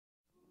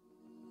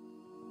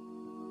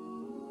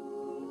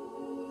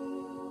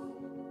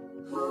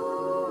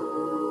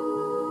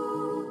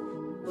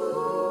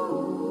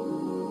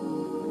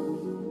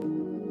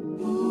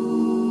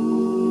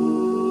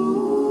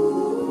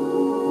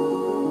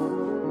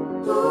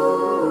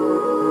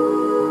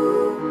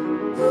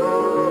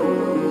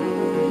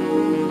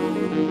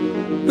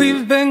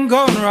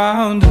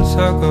around in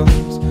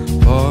circles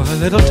for a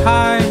little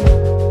time.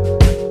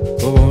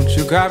 But won't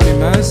you grab me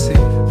mercy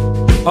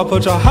or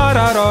put your heart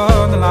out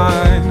on the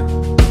line?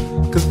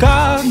 'Cause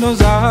God knows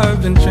I've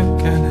been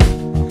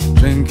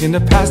drinking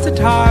to pass the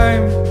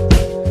time,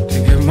 to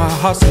give my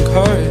heart some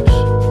courage,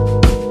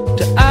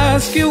 to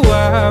ask you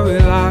where we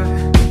lie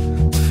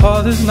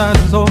before this night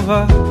is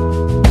over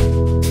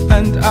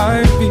and I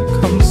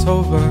become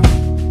sober.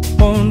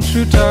 Won't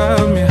you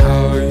tell me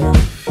how you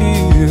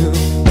feel?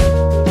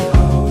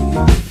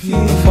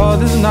 Before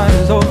this night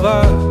is over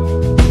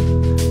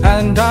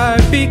and I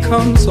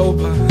become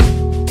sober,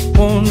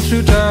 won't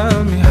you tell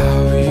me how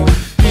you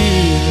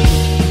feel?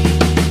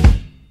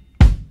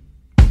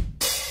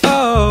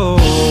 Oh,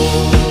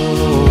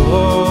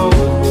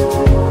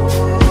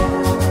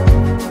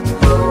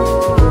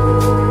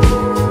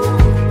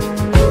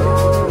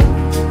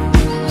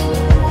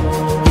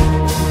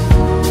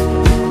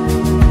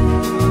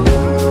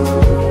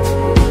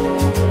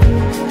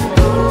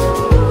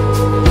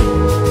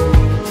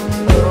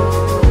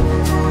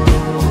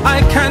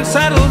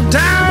 settle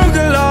down,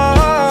 good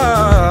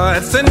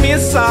Lord, send me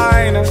a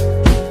sign.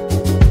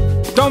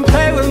 Don't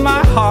play with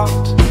my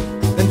heart,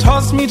 then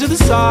toss me to the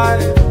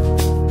side.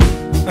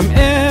 I'm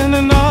in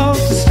and out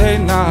to stay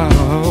now,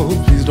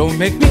 please don't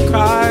make me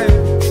cry.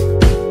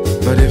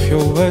 But if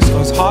your words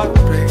cause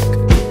heartbreak,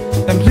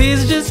 then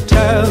please just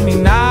tell me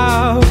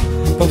now,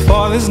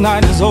 before this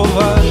night is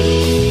over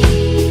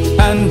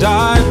and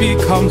I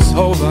become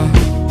sober.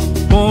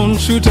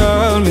 Won't you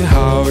tell me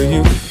how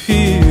you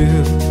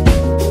feel?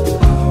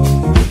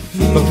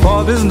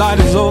 Before this night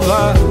is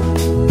over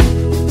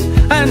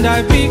and I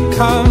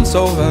become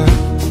sober,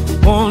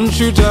 won't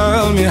you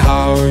tell me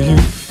how you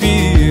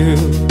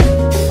feel?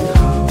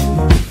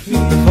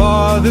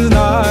 Before this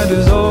night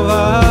is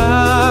over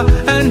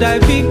and I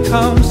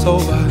become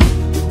sober,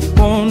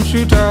 won't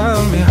you tell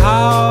me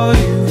how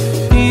you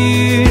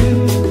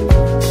feel?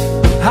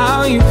 How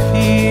you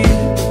feel?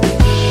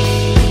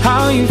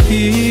 How you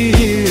feel?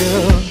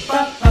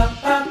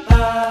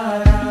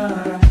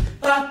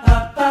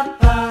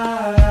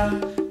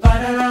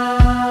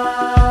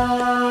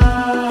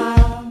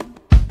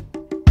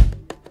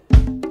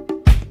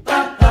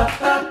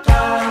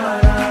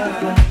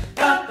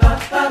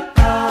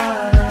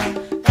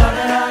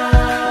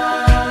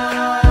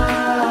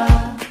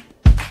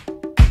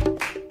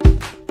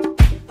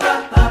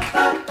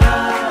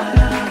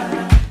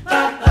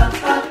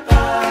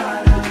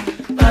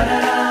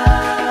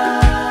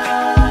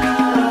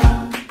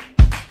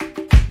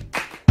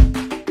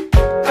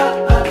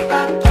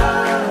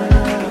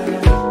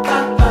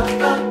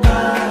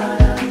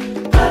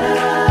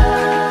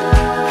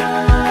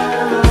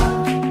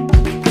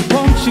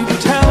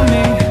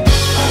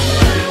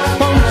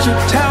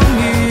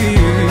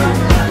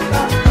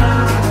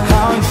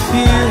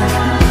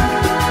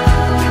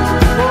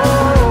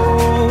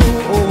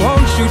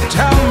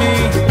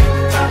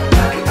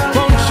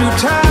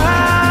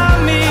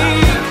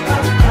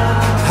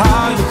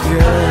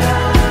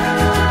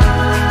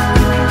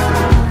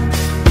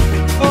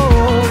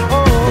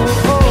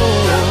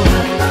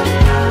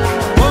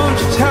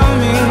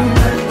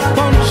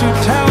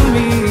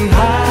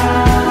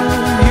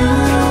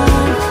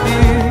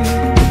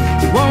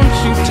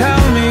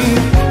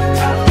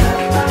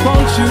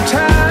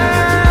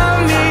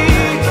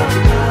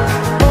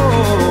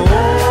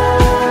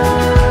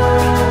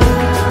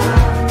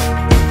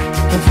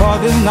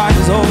 This night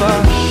is over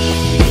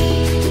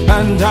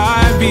and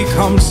I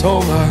become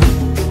sober,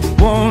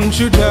 won't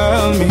you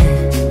tell me?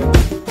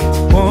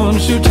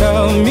 Won't you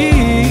tell me?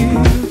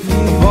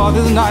 Before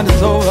this night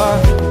is over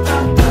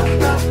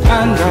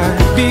and I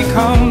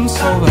become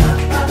sober,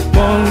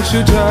 won't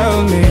you tell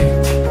me?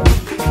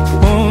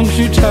 Won't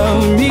you tell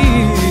me?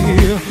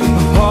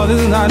 Before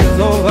this night is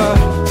over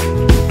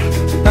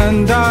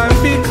and I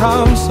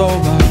become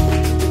sober,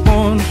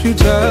 won't you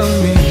tell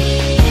me?